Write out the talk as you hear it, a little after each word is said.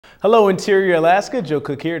Hello, Interior Alaska. Joe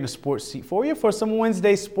Cook here in the sports seat for you for some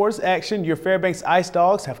Wednesday sports action. Your Fairbanks Ice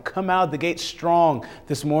Dogs have come out of the gate strong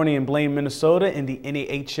this morning in Blaine, Minnesota in the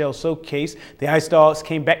NAHL Showcase. The Ice Dogs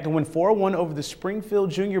came back to win 4-1 over the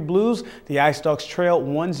Springfield Junior Blues. The Ice Dogs trailed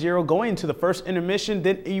 1-0 going into the first intermission,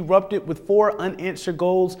 then erupted with 4 unanswered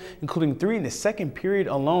goals, including 3 in the second period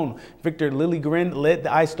alone. Victor Lilligren led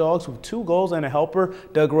the Ice Dogs with 2 goals and a helper.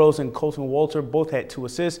 Doug Rose and Colton Walter both had 2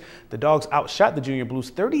 assists. The Dogs outshot the Junior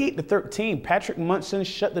Blues 38-13. Patrick Munson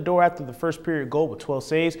shut the door after the first period goal with 12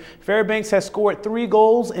 saves. Fairbanks has scored 3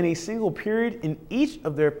 goals in a single period in each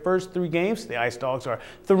of their first 3 games. The Ice Dogs are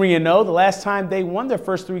 3-0. The last time they won their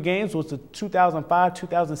first 3 games was the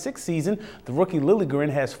 2005-2006 season. The rookie Lilligren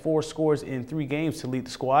has 4 scores in 3 games to lead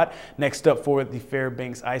the squad. Next up for the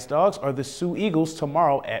Fairbanks Ice Dogs are the Sioux Eagles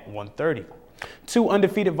tomorrow at 1:30. 2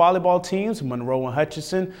 undefeated volleyball teams, Monroe and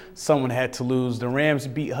Hutchinson. Someone had to lose. The Rams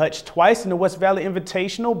beat Hutch twice in the West Valley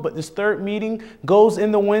Invitational, but this third meeting goes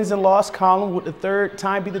in the wins and loss column. Would the third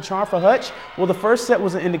time be the charm for Hutch? Well, the first set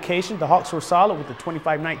was an indication. The Hawks were solid with the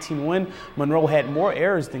 25-19 win. Monroe had more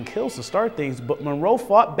errors than kills to start things, but Monroe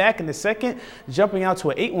fought back in the second, jumping out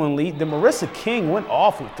to an 8-1 lead. Then Marissa King went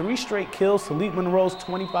off with 3 straight kills to lead Monroe's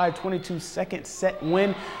 25-22 second set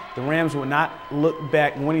win. The Rams would not look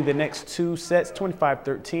back, winning the next 2 sets,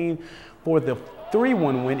 25-13 for the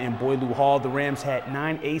 3-1 win in Boileau Hall. The Rams had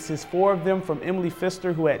 9 aces, 4 of them from Emily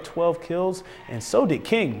Pfister, who had 12 kills, and so did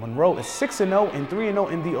King. Monroe is 6-0 and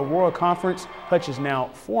 3-0 in the Aurora Conference. Hutch is now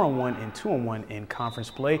 4-1 and 2-1 in conference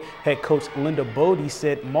play. Head coach Linda Bodie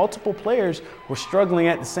said multiple players were struggling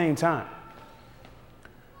at the same time.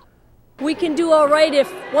 We can do all right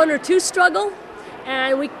if 1 or 2 struggle,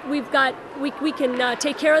 and we can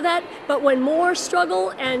take care of that. But when more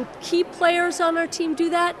struggle and key players on our team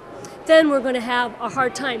do that, then we're going to have a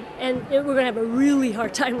hard time, and we're going to have a really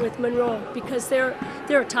hard time with Monroe because they're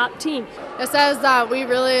a top team. It says that we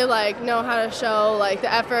really know how to show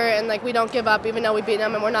the effort, and we don't give up even though we beat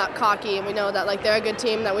them, and we're not cocky, and we know that they're a good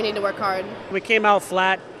team, that we need to work hard. We came out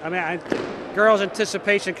flat. I mean, girls'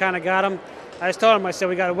 anticipation kind of got them. I just told them, I said,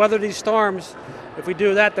 we got to weather these storms. If we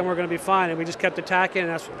do that, then we're going to be fine. And we just kept attacking,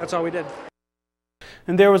 and that's all we did.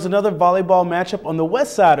 And there was another volleyball matchup on the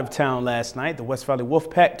west side of town last night. The West Valley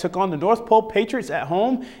Wolfpack took on the North Pole Patriots at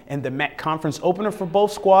home in the MAC Conference opener for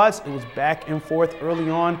both squads. It was back and forth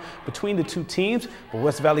early on between the 2 teams, but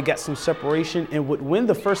West Valley got some separation and would win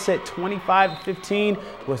the first set 25-15.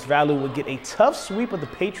 West Valley would get a tough sweep of the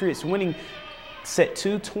Patriots, winning set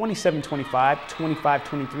 2, 27-25,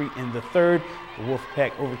 25-23 in the third. The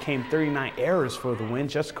Wolfpack overcame 39 errors for the win.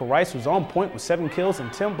 Jessica Rice was on point with 7 kills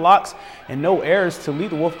and 10 blocks and no errors to lead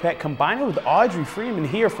the Wolfpack, combining with Audrey Freeman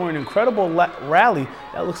here for an incredible rally.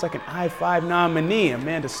 That looks like an I-5 nominee.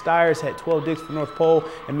 Amanda Stiers had 12 digs for North Pole,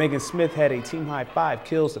 and Megan Smith had a team-high 5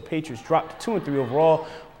 kills. The Patriots dropped to 2-3 overall.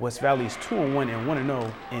 West Valley is 2-1 and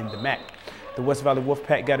 1-0 in the MAC. The West Valley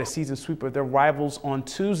Wolfpack got a season sweep of their rivals on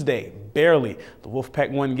Tuesday, barely. The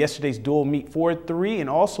Wolfpack won yesterday's dual meet 4-3 and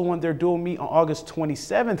also won their dual meet on August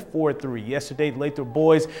 27th 4-3. Yesterday, the Lathrop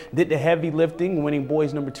boys did the heavy lifting, winning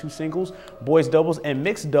boys number 2 singles, boys doubles, and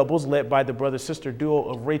mixed doubles, led by the brother-sister duo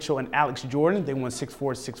of Rachel and Alex Jordan. They won 6-4,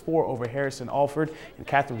 6-4 over Harrison Alford and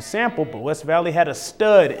Catherine Sample, but West Valley had a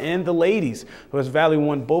stud in the ladies. West Valley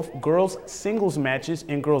won both girls singles matches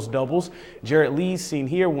and girls doubles. Jarrett Lee, seen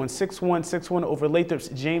here, won 6-1, 6-1 over Lathrop's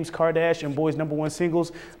James Kardash in boys number 1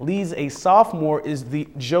 singles. Lee's a sophomore, is the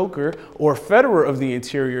Joker or Federer of the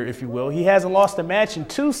interior, if you will. He hasn't lost a match in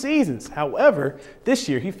 2 seasons. However, this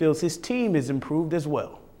year he feels his team is improved as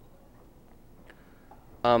well.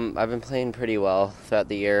 I've been playing pretty well throughout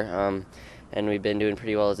the year, and we've been doing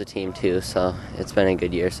pretty well as a team too, so it's been a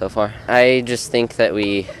good year so far. I just think that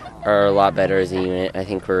we are a lot better as a unit. I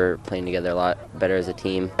think we're playing together a lot better as a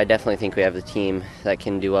team. I definitely think we have a team that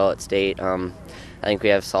can do well at state. I think we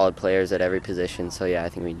have solid players at every position, so yeah, I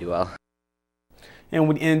think we do well. And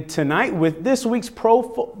we end tonight with this week's Pro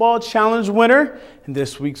Football Challenge winner. And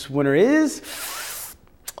this week's winner is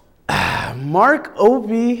Mark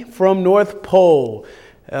Opie from North Pole.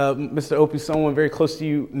 Mr. Opie, someone very close to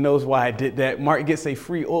you knows why I did that. Mark gets a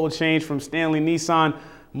free oil change from Stanley Nissan.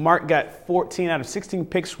 Mark got 14 out of 16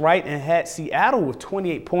 picks right and had Seattle with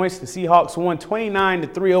 28 points. The Seahawks won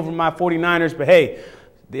 29-3 over my 49ers, but hey,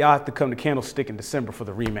 they all have to come to Candlestick in December for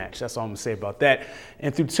the rematch. That's all I'm going to say about that.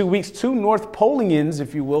 And through 2 weeks, 2 North Polians,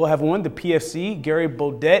 if you will, have won the PFC. Gary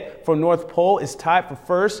Bodette from North Pole is tied for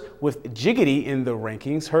first with Jiggity in the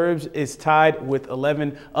rankings. Herbs is tied with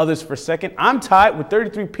 11 others for second. I'm tied with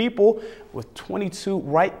 33 people with 22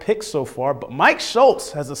 right picks so far, but Mike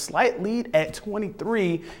Schultz has a slight lead at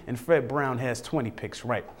 23, and Fred Brown has 20 picks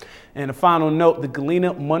right. And a final note, the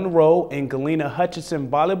Galena Monroe and Galena Hutchinson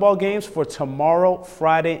volleyball games for tomorrow,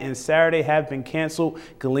 Friday, and Saturday have been canceled.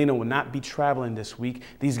 Galena will not be traveling this week.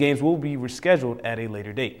 These games will be rescheduled at a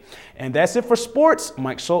later date. And that's it for sports.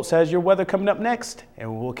 Mike Schultz has your weather coming up next,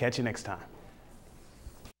 and we'll catch you next time.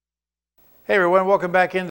 Hey everyone, welcome back in.